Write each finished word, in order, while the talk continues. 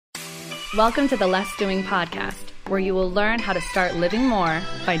Welcome to the Less Doing podcast, where you will learn how to start living more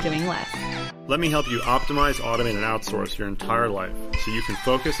by doing less. Let me help you optimize, automate, and outsource your entire life so you can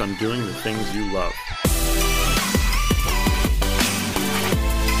focus on doing the things you love.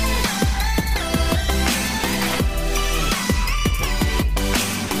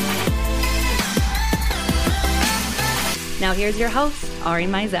 Now here's your host, Ari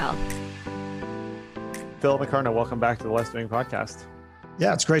Meisel. Phil McKernan, welcome back to the Less Doing podcast.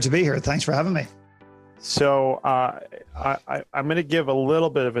 Yeah, it's great to be here. Thanks for having me. So I'm going to give a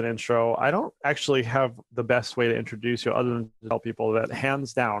little bit of an intro. I don't actually have the best way to introduce you other than to tell people that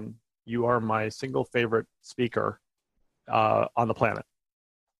hands down, you are my single favorite speaker on the planet.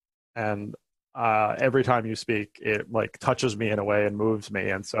 And every time you speak, it like touches me in a way and moves me.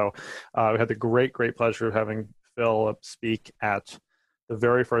 And so we had the great pleasure of having Phil speak at the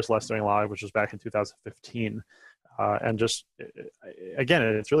very first Less Doing Live, which was back in 2015. And just, again,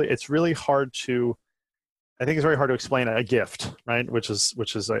 it's really hard to, I think it's very hard to explain a gift, right? Which is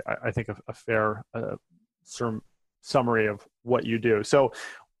I think a fair summary of what you do. So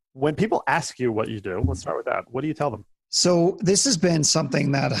when people ask you what you do, let's start with that. What do you tell them? So this has been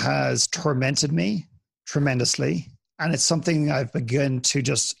something that has tormented me tremendously. And it's something I've begun to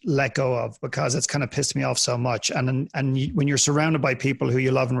just let go of because it's kind of pissed me off so much. And when you're surrounded by people who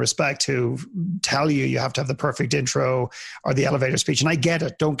you love and respect, who tell you have to have the perfect intro or the elevator speech, and I get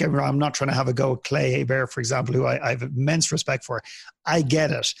it. Don't get me wrong. I'm not trying to have a go at Clay Hebert, for example, who I have immense respect for. I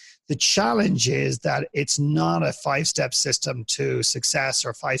get it. The challenge is that it's not a 5-step system to success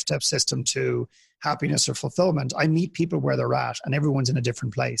or 5-step system to happiness or fulfillment. I meet people where they're at and everyone's in a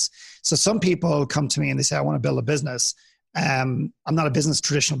different place. So some people come to me and they say, I want to build a business. I'm not a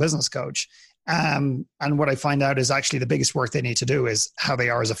traditional business coach. And what I find out is actually the biggest work they need to do is how they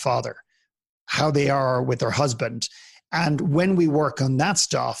are as a father, how they are with their husband. And when we work on that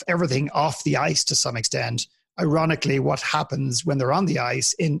stuff, everything off the ice to some extent, ironically, what happens when they're on the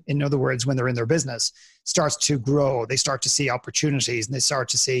ice, in other words, when they're in their business, starts to grow. They start to see opportunities and they start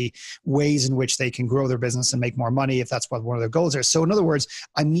to see ways in which they can grow their business and make more money if that's what one of their goals are. So in other words,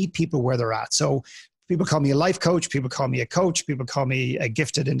 I meet people where they're at. So people call me a life coach, people call me a coach, people call me a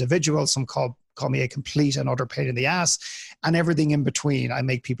gifted individual, some call me a complete and utter pain in the ass, and everything in between. I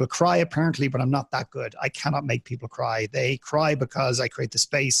make people cry apparently, but I'm not that good. I cannot make people cry. They cry because I create the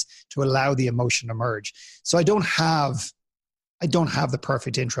space to allow the emotion to emerge. So I don't have the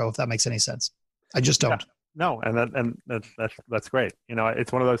perfect intro, if that makes any sense. I just don't. Yeah. No, and that's great. You know,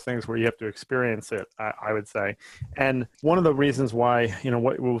 it's one of those things where you have to experience it, I would say. And one of the reasons why, you know,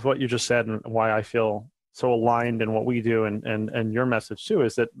 what you just said and why I feel so aligned in what we do and your message too,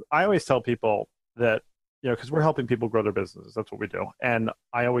 is that I always tell people that, you know, because we're helping people grow their businesses. That's what we do. And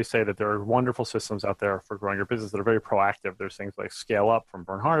I always say that there are wonderful systems out there for growing your business that are very proactive. There's things like Scale Up from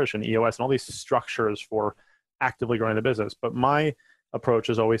Bernhardt and EOS and all these structures for actively growing the business. But my approach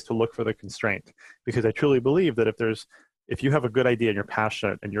is always to look for the constraint, because I truly believe that if you have a good idea and you're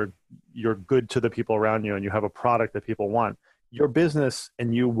passionate and you're good to the people around you and you have a product that people want, your business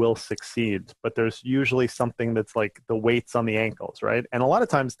and you will succeed. But there's usually something that's like the weights on the ankles, right? And a lot of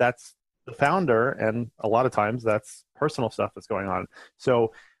times that's the founder, and a lot of times that's personal stuff that's going on.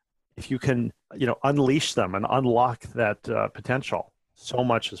 So if you can, you know, unleash them and unlock that potential, so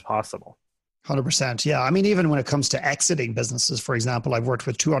much is possible. 100%. Yeah. I mean, even when it comes to exiting businesses, for example, I've worked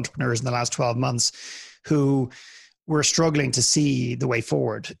with 2 entrepreneurs in the last 12 months who were struggling to see the way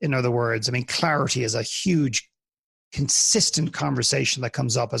forward. In other words, I mean, clarity is a huge, consistent conversation that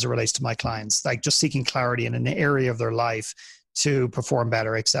comes up as it relates to my clients, like just seeking clarity in an area of their life to perform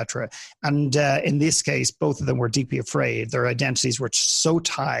better, etc. And in this case, both of them were deeply afraid. Their identities were so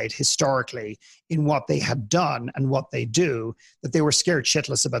tied historically in what they had done and what they do that they were scared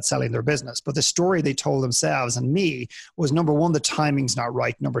shitless about selling their business. But the story they told themselves and me was, number one, the timing's not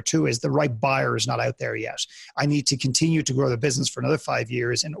right. Number two is the right buyer is not out there yet. I need to continue to grow the business for another 5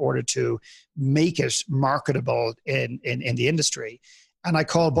 years in order to make it marketable in the industry. And I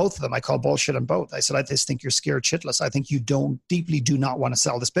call both of them. I call bullshit on both. I said, I just think you're scared shitless. I think you deeply do not want to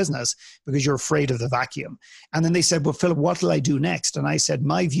sell this business because you're afraid of the vacuum. And then they said, well, Philip, what will I do next? And I said,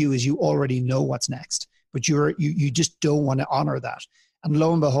 my view is you already know what's next, but you just don't want to honor that. And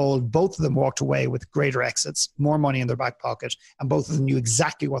lo and behold, both of them walked away with greater exits, more money in their back pocket, and both of them knew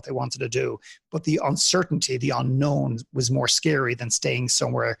exactly what they wanted to do. But the uncertainty, the unknown was more scary than staying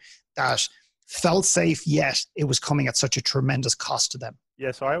somewhere that felt safe, yet it was coming at such a tremendous cost to them.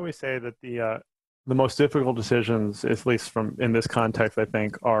 Yeah, so I always say that the most difficult decisions, at least in this context, I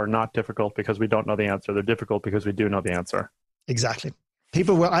think, are not difficult because we don't know the answer. They're difficult because we do know the answer. Exactly.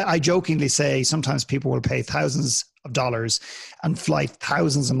 People will, I jokingly say, sometimes people will pay thousands of dollars and fly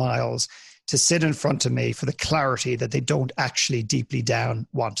thousands of miles to sit in front of me for the clarity that they don't actually deeply down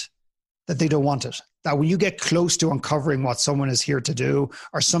want, that they don't want it. That when you get close to uncovering what someone is here to do,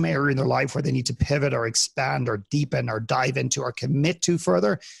 or some area in their life where they need to pivot or expand or deepen or dive into or commit to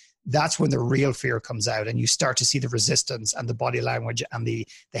further, that's when the real fear comes out, and you start to see the resistance and the body language and the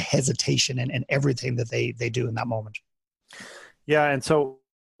hesitation and everything that they do in that moment. Yeah. And so,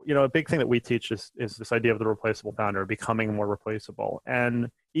 a big thing that we teach is this idea of the replaceable founder, becoming more replaceable.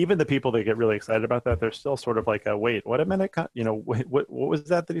 And even the people that get really excited about that, they're still sort of like, wait, what a minute, what was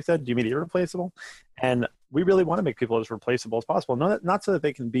that he said? Do you mean irreplaceable? And we really want to make people as replaceable as possible. Not so that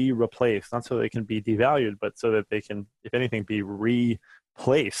they can be replaced, not so that they can be devalued, but so that they can, if anything, be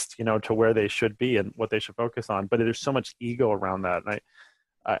replaced, to where they should be and what they should focus on. But there's so much ego around that. And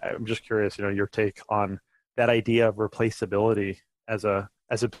I'm just curious, your take on that idea of replaceability as a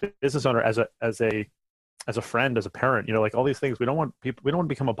business owner, as a friend, as a parent, like all these things. We don't want to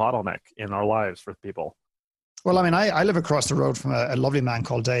become a bottleneck in our lives for people. Well, I mean, I live across the road from a lovely man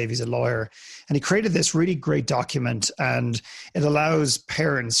called Dave. He's a lawyer, and he created this really great document, and it allows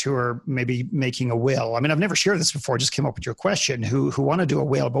parents who are maybe making a will. I mean, I've never shared this before, just came up with your question, who want to do a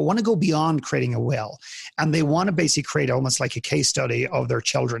will, but want to go beyond creating a will. And they want to basically create almost like a case study of their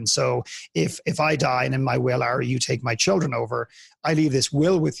children. So if I die and in my will, Ari, you take my children over, I leave this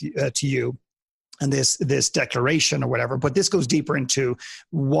will with to you, and this declaration or whatever, but this goes deeper into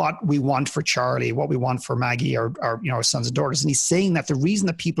what we want for Charlie, what we want for Maggie, or our sons and daughters. And he's saying that the reason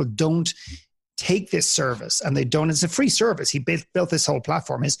that people don't take this service, and it's a free service, he built this whole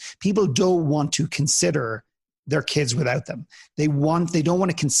platform, is people don't want to consider their kids without them. They don't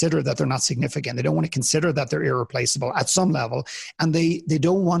want to consider that they're not significant. They don't want to consider that they're irreplaceable at some level. And they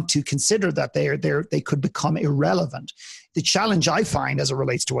don't want to consider that they could become irrelevant. The challenge I find as it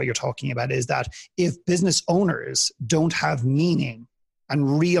relates to what you're talking about is that if business owners don't have meaning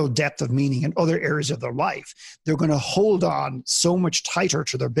and real depth of meaning in other areas of their life, they're going to hold on so much tighter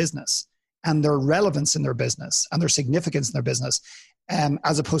to their business and their relevance in their business and their significance in their business,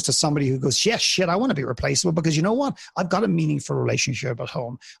 as opposed to somebody who goes, yes, shit, I want to be replaceable because you know what? I've got a meaningful relationship at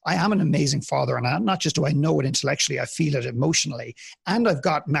home. I am an amazing father, and not just do I know it intellectually, I feel it emotionally, and I've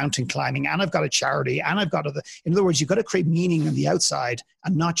got mountain climbing, and I've got a charity, and I've got in other words, you've got to create meaning on the outside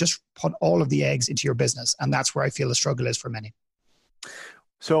and not just put all of the eggs into your business. And that's where I feel the struggle is for many.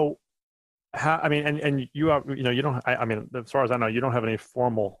 So, and you have, you don't, as far as I know, you don't have any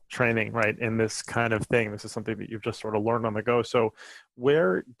formal training, right, in this kind of thing. This is something that you've just sort of learned on the go. So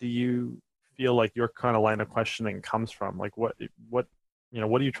where do you feel like your kind of line of questioning comes from? Like what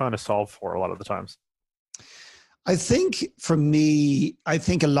are you trying to solve for a lot of the times? I think for me, a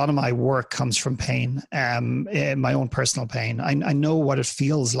lot of my work comes from pain, my own personal pain. I know what it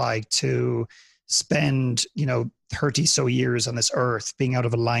feels like to spend, 30 so years on this earth being out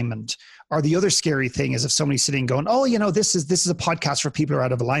of alignment. Or the other scary thing is if somebody's sitting going, oh, this is a podcast for people who are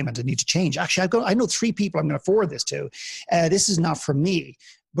out of alignment and need to change. Actually, I know 3 people I'm going to forward this to. This is not for me.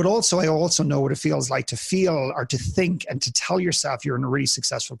 But also, I also know what it feels like to feel or to think and to tell yourself you're in a really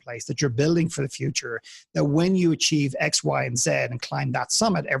successful place, that you're building for the future, that when you achieve X, Y, and Z and climb that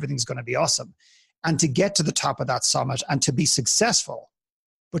summit, everything's going to be awesome. And to get to the top of that summit and to be successful,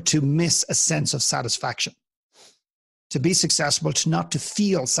 but to miss a sense of satisfaction. To be successful, not to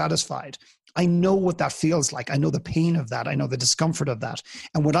feel satisfied. I know what that feels like. I know the pain of that. I know the discomfort of that.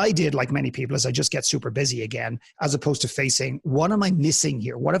 And what I did, like many people, is I just get super busy again, as opposed to facing, what am I missing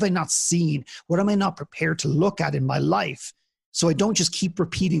here? What have I not seen? What am I not prepared to look at in my life? So I don't just keep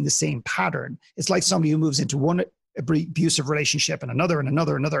repeating the same pattern. It's like somebody who moves into one abusive relationship and another.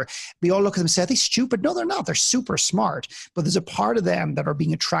 We all look at them and say, are they stupid? No, they're not. They're super smart. But there's a part of them that are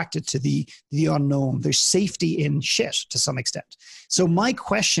being attracted to the unknown. There's safety in shit to some extent. So my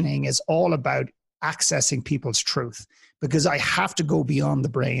questioning is all about accessing people's truth, because I have to go beyond the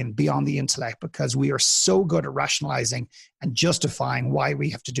brain, beyond the intellect, because we are so good at rationalizing and justifying why we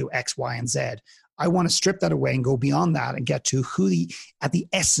have to do X, Y, and Z. I want to strip that away and go beyond that and get to at the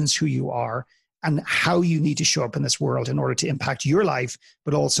essence who you are, and how you need to show up in this world in order to impact your life,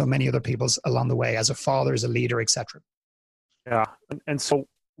 but also many other people's along the way, as a father, as a leader, etc. Yeah. And so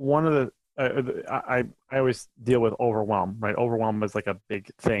one of I always deal with overwhelm, right? Overwhelm is like a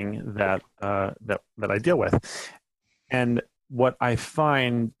big thing that I deal with. And what I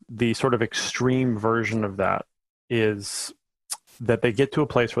find the sort of extreme version of that is that they get to a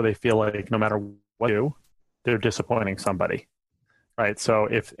place where they feel like no matter what they do, they're disappointing somebody. Right. So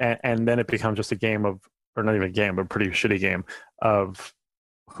and then it becomes just a game of, or not even a game, but a pretty shitty game of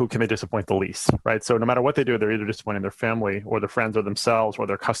who can they disappoint the least. Right. So no matter what they do, they're either disappointing their family or their friends or themselves or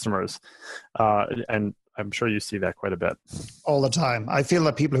their customers. And I'm sure you see that quite a bit. All the time. I feel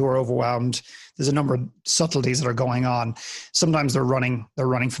that people who are overwhelmed, there's a number of subtleties that are going on. Sometimes they're running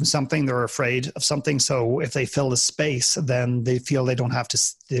from something, they're afraid of something. So if they fill the space, then they feel they don't have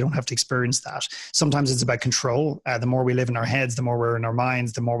to experience that. Sometimes it's about control. The more we live in our heads, the more we're in our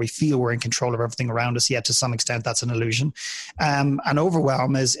minds, the more we feel we're in control of everything around us. Yet to some extent, that's an illusion. And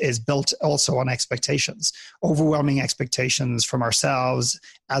overwhelm is built also on expectations, overwhelming expectations from ourselves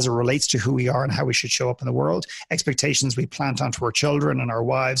as it relates to who we are and how we should show up in the world. Expectations we plant onto our children and our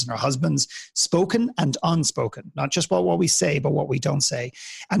wives and our husbands, spoken and unspoken, not just about what we say, but what we don't say.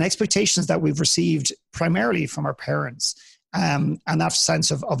 And expectations that we've received primarily from our parents, and that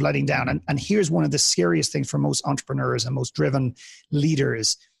sense of letting down. And here's one of the scariest things for most entrepreneurs and most driven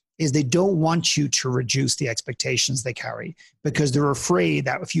leaders is they don't want you to reduce the expectations they carry because they're afraid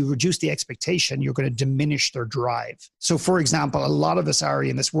that if you reduce the expectation, you're going to diminish their drive. So for example, a lot of us,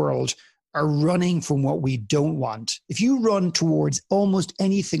 Ari, in this world are running from what we don't want. If you run towards almost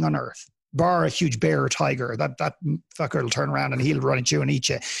anything on earth, bar a huge bear or tiger, that fucker will turn around and he'll run at you and eat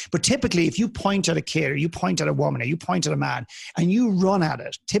you. But typically, if you point at a kid or you point at a woman or you point at a man and you run at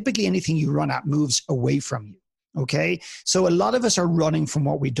it, typically anything you run at moves away from you. Okay. So a lot of us are running from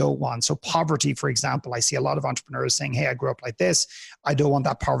what we don't want. So poverty, for example, I see a lot of entrepreneurs saying, hey, I grew up like this. I don't want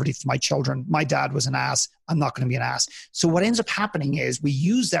that poverty for my children. My dad was an ass. I'm not going to be an ass. So what ends up happening is we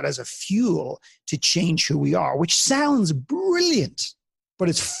use that as a fuel to change who we are, which sounds brilliant, but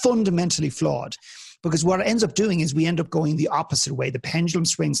it's fundamentally flawed. Because what it ends up doing is we end up going the opposite way. The pendulum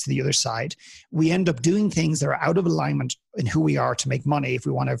swings to the other side. We end up doing things that are out of alignment in who we are to make money if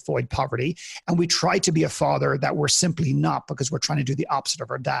we want to avoid poverty. And we try to be a father that we're simply not because we're trying to do the opposite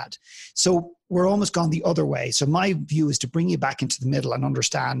of our dad. So we're almost gone the other way. So my view is to bring you back into the middle and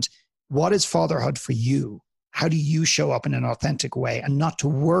understand what is fatherhood for you? How do you show up in an authentic way and not to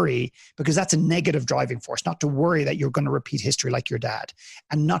worry, because that's a negative driving force, not to worry that you're going to repeat history like your dad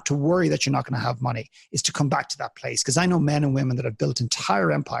and not to worry that you're not going to have money, is to come back to that place. Because I know men and women that have built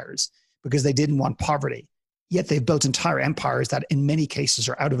entire empires because they didn't want poverty, yet they've built entire empires that in many cases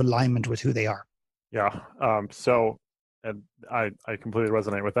are out of alignment with who they are. Yeah. And I completely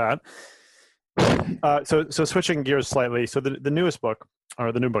resonate with that. So switching gears slightly. So the newest book,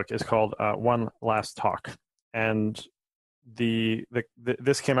 or the new book, is called One Last Talk. And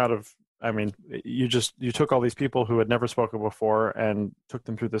this came out of, I mean, you took all these people who had never spoken before and took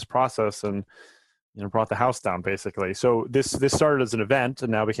them through this process and, brought the house down basically. So this started as an event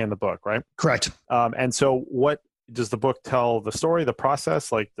and now became the book, right? Correct. And so what does the book tell the story, the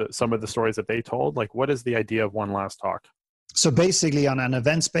process, like some of the stories that they told? Like, what is the idea of One Last Talk? So basically on an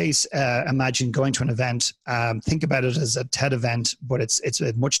event space, imagine going to an event, think about it as a TED event, but it's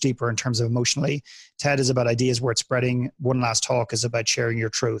much deeper in terms of emotionally. TED is about ideas worth spreading. One Last Talk is about sharing your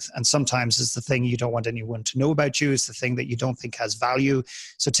truth. And sometimes it's the thing you don't want anyone to know about you. It's the thing that you don't think has value.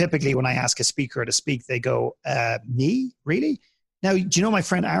 So typically when I ask a speaker to speak, they go, me? Really? Now, do you know my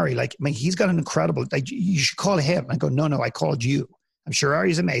friend Ari? Like, I mean, he's got an incredible, like, you should call him. I go, no, I called you. I'm sure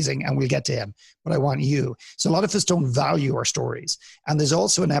Ari's amazing and we'll get to him, but I want you. So a lot of us don't value our stories. And there's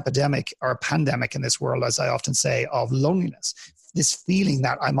also an epidemic or a pandemic in this world, as I often say, of loneliness, this feeling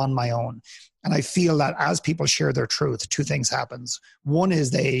that I'm on my own. And I feel that as people share their truth, two things happens. One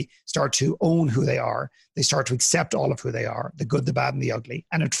is they start to own who they are. They start to accept all of who they are, the good, the bad, and the ugly.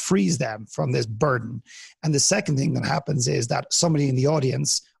 And it frees them from this burden. And the second thing that happens is that somebody in the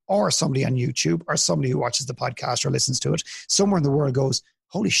audience or somebody on YouTube or somebody who watches the podcast or listens to it, somewhere in the world goes,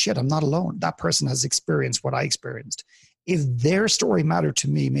 holy shit, I'm not alone. That person has experienced what I experienced. If their story mattered to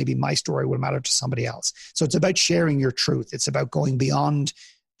me, maybe my story will matter to somebody else. So it's about sharing your truth. It's about going beyond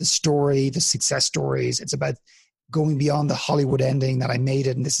the story, the success stories. It's about going beyond the Hollywood ending that I made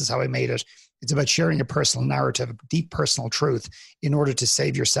it and this is how I made it. It's about sharing a personal narrative, a deep personal truth in order to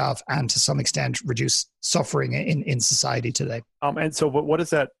save yourself and to some extent reduce suffering in society today. And so what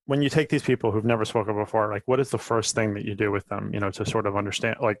is that, when you take these people who've never spoken before, like what is the first thing that you do with them, to sort of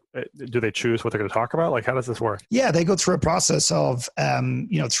understand, like, do they choose what they're going to talk about? Like, how does this work? Yeah, they go through a process of,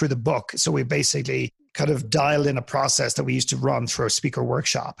 through the book. So we basically kind of dialed in a process that we used to run through a speaker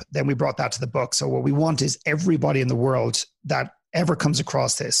workshop. Then we brought that to the book. So what we want is everybody in the world that ever comes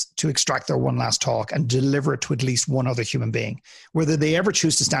across this to extract their one last talk and deliver it to at least one other human being. Whether they ever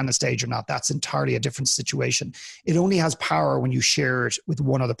choose to stand on stage or not, that's entirely a different situation. It only has power when you share it with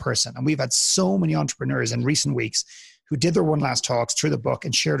one other person. And we've had so many entrepreneurs in recent weeks who did their one last talks through the book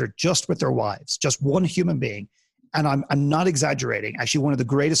and shared it just with their wives, just one human being. And I'm not exaggerating. Actually, one of the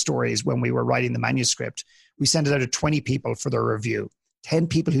greatest stories when we were writing the manuscript, we sent it out to 20 people for their review. 10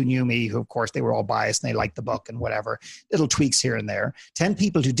 people who knew me, who of course they were all biased and they liked the book and whatever, little tweaks here and there. 10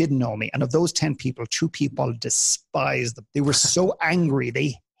 people who didn't know me. And of those 10 people, 2 people despised them. They were so angry.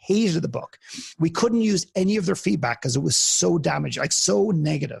 They hated the book. We couldn't use any of their feedback because it was so damaging, like so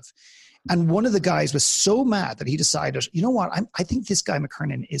negative. And one of the guys was so mad that he decided, you know what? I think this guy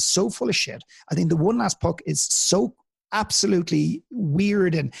McKernan is so full of shit. I think the One Last Puck is so absolutely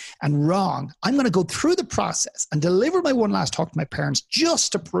weird and wrong. I'm going to go through the process and deliver my one last talk to my parents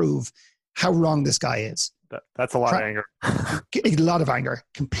just to prove how wrong this guy is. That's a lot of anger. A lot of anger.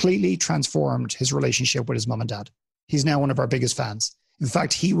 Completely transformed his relationship with his mom and dad. He's now one of our biggest fans. In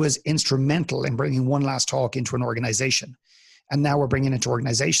fact, he was instrumental in bringing One Last Talk into an organization. And now we're bringing it into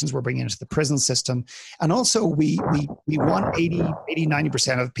organizations, we're bringing it into the prison system. And also we want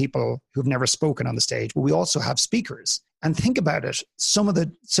 90% of people who've never spoken on the stage, but we also have speakers. And think about it. Some of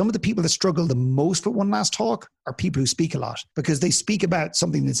the people that struggle the most with One Last Talk are people who speak a lot because they speak about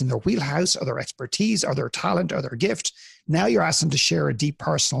something that's in their wheelhouse or their expertise or their talent or their gift. Now you're asking them to share a deep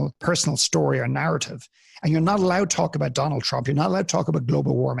personal story or narrative. And you're not allowed to talk about Donald Trump. You're not allowed to talk about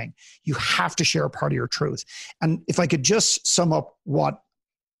global warming. You have to share a part of your truth. And if I could just sum up what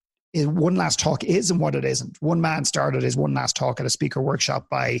One Last Talk is and what it isn't. One man started his One Last Talk at a speaker workshop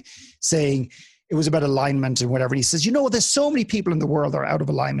by saying it was about alignment and whatever. And he says, there's so many people in the world that are out of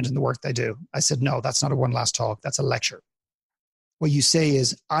alignment in the work they do. I said, no, that's not a One Last Talk. That's a lecture. What you say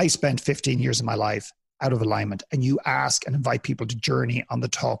is, I spent 15 years of my life out of alignment, and you ask and invite people to journey on the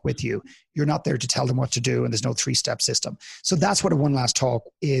talk with you. You're not there to tell them what to do, and there's no 3-step system. So that's what a One Last Talk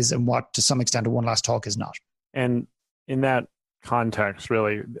is, and what to some extent a One Last Talk is not. And in that context,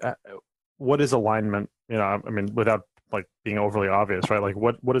 really, what is alignment? Without like being overly obvious, right? Like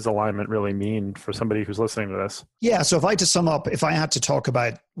what does alignment really mean for somebody who's listening to this? Yeah. So if I had to sum up, if I had to talk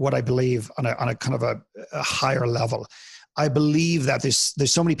about what I believe on a kind of a higher level, I believe that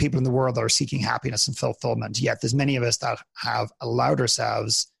there's so many people in the world that are seeking happiness and fulfillment, yet there's many of us that have allowed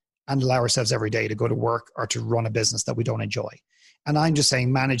ourselves and allow ourselves every day to go to work or to run a business that we don't enjoy. And I'm just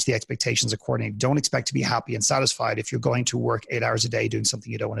saying, manage the expectations accordingly. Don't expect to be happy and satisfied if you're going to work 8 hours a day doing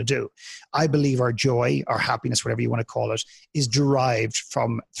something you don't want to do. I believe our joy, our happiness, whatever you want to call it, is derived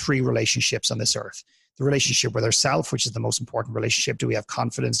from 3 relationships on this earth. The relationship with ourself, which is the most important relationship. Do we have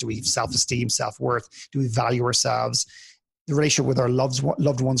confidence? Do we have self-esteem, self-worth? Do we value ourselves? The relationship with our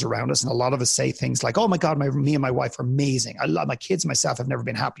loved ones around us. And a lot of us say things like, oh my God, me and my wife are amazing. I love my kids and myself. I've never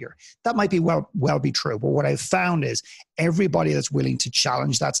been happier. That might be well be true. But what I've found is everybody that's willing to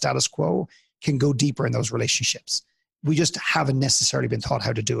challenge that status quo can go deeper in those relationships. We just haven't necessarily been taught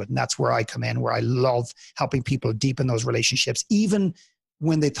how to do it. And that's where I come in, where I love helping people deepen those relationships, even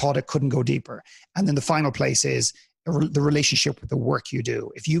when they thought it couldn't go deeper. And then the final place is the relationship with the work you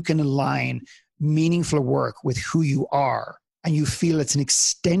do. If you can align meaningful work with who you are, and you feel it's an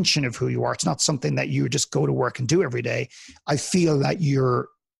extension of who you are, it's not something that you just go to work and do every day. I feel that your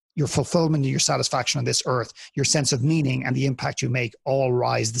fulfillment and your satisfaction on this earth, your sense of meaning and the impact you make all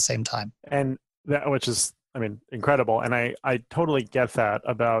rise at the same time. And that, which is, incredible. And I totally get that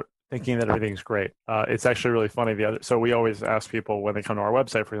about thinking that everything's great. It's actually really funny. So we always ask people when they come to our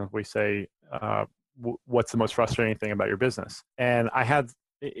website, for example, we say, what's the most frustrating thing about your business? And I had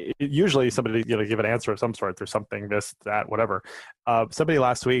usually somebody give an answer of some sort. There's something, this, that, whatever. Somebody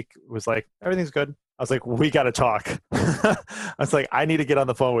last week was like, everything's good. I was like, we got to talk. I was like, I need to get on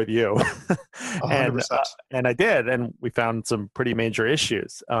the phone with you. And I did, and we found some pretty major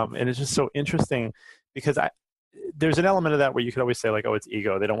issues. And it's just so interesting because there's an element of that where you could always say like, oh, it's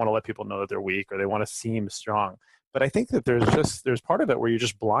ego. They don't want to let people know that they're weak, or they want to seem strong. But I think that there's part of it where you're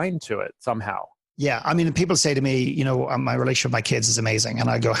just blind to it somehow. Yeah. People say to me, my relationship with my kids is amazing. And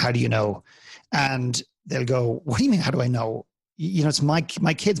I go, how do you know? And they'll go, what do you mean? How do I know? It's my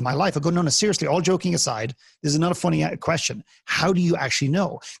kids, my life. I go, no, seriously, all joking aside, this is not a funny question. How do you actually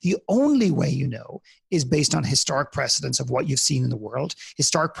know? The only way you know is based on historic precedents of what you've seen in the world,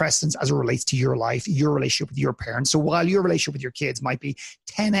 historic precedents as it relates to your life, your relationship with your parents. So while your relationship with your kids might be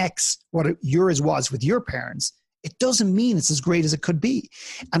 10x what yours was with your parents, it doesn't mean it's as great as it could be.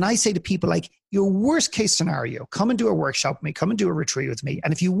 And I say to people, like, your worst case scenario, come and do a workshop with me, come and do a retreat with me.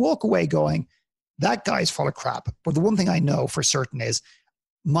 And if you walk away going, that guy's full of crap, but the one thing I know for certain is,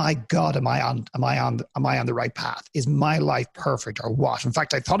 my God, am I on the right path? Is my life perfect or what? In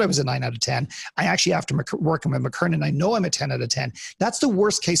fact, I thought I was a 9 out of 10. I actually, after working with McKernan, I know I'm a 10 out of 10. That's the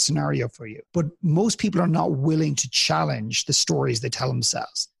worst case scenario for you. But most people are not willing to challenge the stories they tell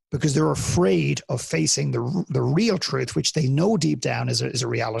themselves, because they're afraid of facing the real truth, which they know deep down is a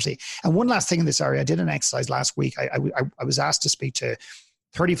reality. And one last thing in this area, I did an exercise last week. I was asked to speak to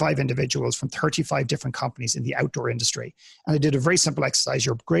 35 individuals from 35 different companies in the outdoor industry. And I did a very simple exercise,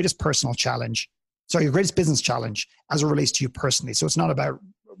 your greatest business challenge as it relates to you personally. So it's not about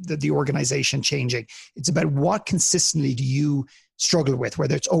the organization changing. It's about what consistently do you struggle with,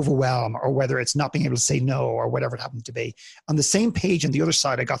 whether it's overwhelm or whether it's not being able to say no or whatever it happened to be. On the same page, on the other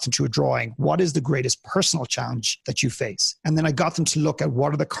side, I got them to a drawing. What is the greatest personal challenge that you face? And then I got them to look at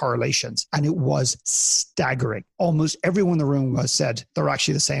what are the correlations. And it was staggering. Almost everyone in the room said they're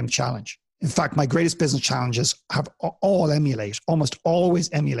actually the same challenge. In fact, my greatest business challenges have almost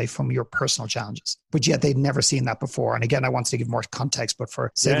always emulate from your personal challenges, but yet they'd never seen that before. And again, I wanted to give more context, but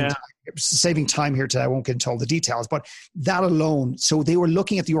for saving time here today, I won't get into all the details, but that alone. So they were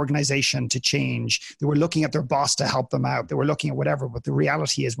looking at the organization to change. They were looking at their boss to help them out. They were looking at whatever, but the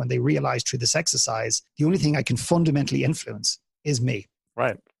reality is when they realized through this exercise, the only thing I can fundamentally influence is me.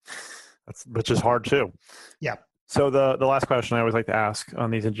 Right. Which is hard too. Yeah. So the last question I always like to ask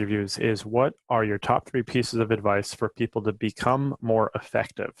on these interviews is, what are your top 3 pieces of advice for people to become more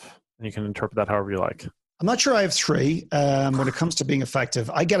effective? And you can interpret that however you like. I'm not sure I have 3. When it comes to being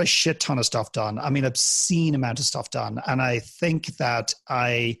effective, I get a shit ton of stuff done. I mean, obscene amount of stuff done. And I think that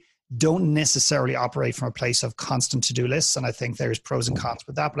I don't necessarily operate from a place of constant to-do lists. And I think there's pros and cons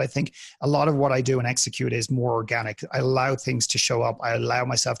with that. But I think a lot of what I do and execute is more organic. I allow things to show up. I allow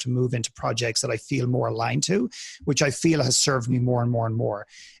myself to move into projects that I feel more aligned to, which I feel has served me more and more and more.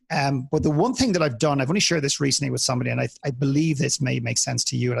 But the one thing that I've done, I've only shared this recently with somebody, and I believe this may make sense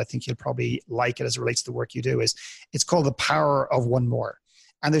to you, and I think you'll probably like it as it relates to the work you do, is it's called the power of one more.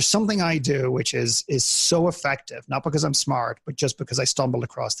 And there's something I do which is so effective, not because I'm smart, but just because I stumbled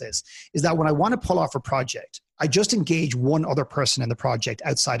across this, is that when I want to pull off a project, I just engage one other person in the project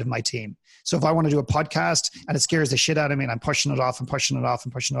outside of my team. So if I want to do a podcast and it scares the shit out of me and I'm pushing it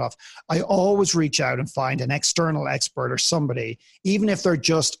off, I always reach out and find an external expert or somebody, even if they're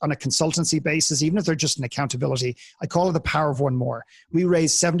just on a consultancy basis, even if they're just an accountability. I call it the power of one more. We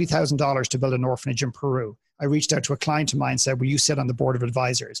raised $70,000 to build an orphanage in Peru. I reached out to a client of mine and said, will you sit on the board of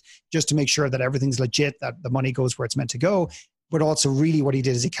advisors just to make sure that everything's legit, that the money goes where it's meant to go? But also really what he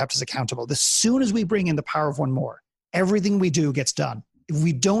did is he kept us accountable. As soon as we bring in the power of one more, everything we do gets done. If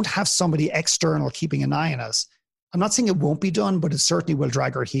we don't have somebody external keeping an eye on us, I'm not saying it won't be done, but it certainly will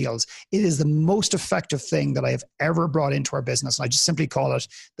drag our heels. It is the most effective thing that I have ever brought into our business. And I just simply call it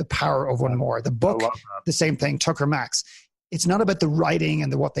the power of one more. The book, the same thing, Tucker Max. It's not about the writing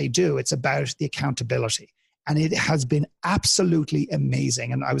and what they do. It's about the accountability. And it has been absolutely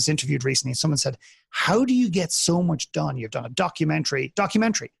amazing. And I was interviewed recently and someone said, how do you get so much done? You've done a documentary,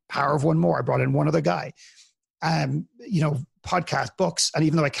 Power of One More. I brought in one other guy, podcast, books. And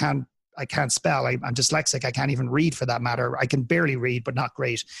even though I can't spell, I'm dyslexic. I can't even read for that matter. I can barely read, but not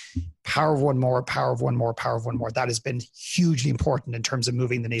great. Power of one more, power of one more, power of one more. That has been hugely important in terms of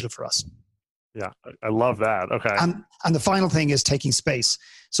moving the needle for us. Yeah, I love that. Okay. And the final thing is taking space.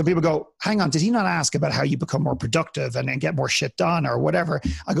 So people go, hang on, did he not ask about how you become more productive and get more shit done or whatever?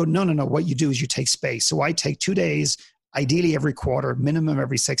 I go, no. What you do is you take space. So I take 2 days, ideally every quarter, minimum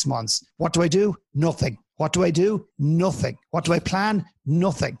every 6 months. What do I do? Nothing. What do I do? Nothing. What do I plan?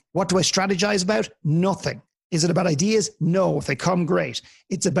 Nothing. What do I strategize about? Nothing. Is it about ideas? No. If they come, great.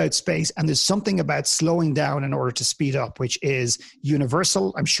 It's about space. And there's something about slowing down in order to speed up, which is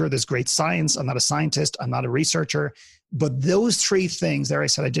universal. I'm sure there's great science. I'm not a scientist. I'm not a researcher. But those 3 things, there I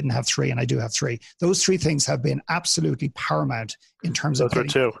said I didn't have 3 and I do have 3. Those 3 things have been absolutely paramount in terms of those are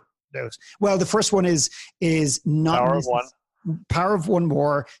 2. Those. Well, the first one is not power of one. Power of one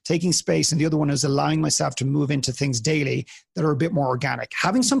more, taking space. And the other one is allowing myself to move into things daily that are a bit more organic.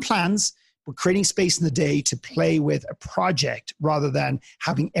 Having some plans, but creating space in the day to play with a project rather than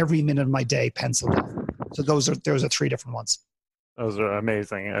having every minute of my day penciled in. So those are 3 different ones. Those are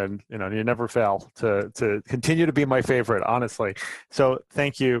amazing. And, you never fail to continue to be my favorite, honestly. So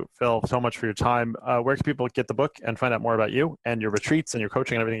thank you, Phil, so much for your time. Where can people get the book and find out more about you and your retreats and your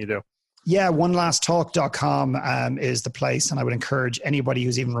coaching and everything you do? Yeah, onelasttalk.com is the place. And I would encourage anybody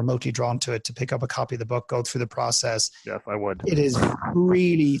who's even remotely drawn to it to pick up a copy of the book, go through the process. Yes, I would. It is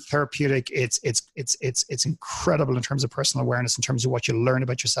really therapeutic. It's incredible in terms of personal awareness, in terms of what you learn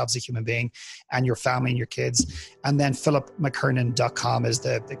about yourself as a human being and your family and your kids. And then philipmckernan.com is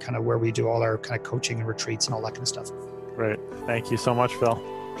the kind of where we do all our kind of coaching and retreats and all that kind of stuff. Great. Thank you so much, Phil.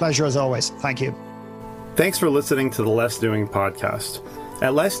 Pleasure as always. Thank you. Thanks for listening to the Less Doing podcast.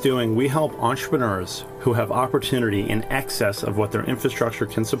 At Less Doing, we help entrepreneurs who have opportunity in excess of what their infrastructure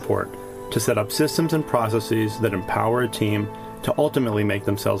can support to set up systems and processes that empower a team to ultimately make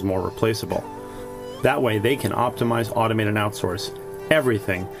themselves more replaceable. That way, they can optimize, automate, and outsource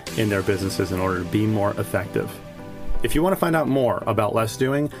everything in their businesses in order to be more effective. If you want to find out more about Less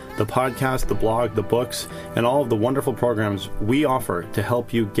Doing, the podcast, the blog, the books, and all of the wonderful programs we offer to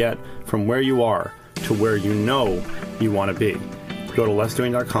help you get from where you are to where you know you want to be, go to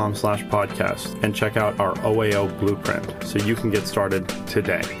lessdoing.com/podcast and check out our OAO blueprint so you can get started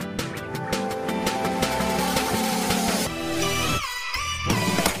today.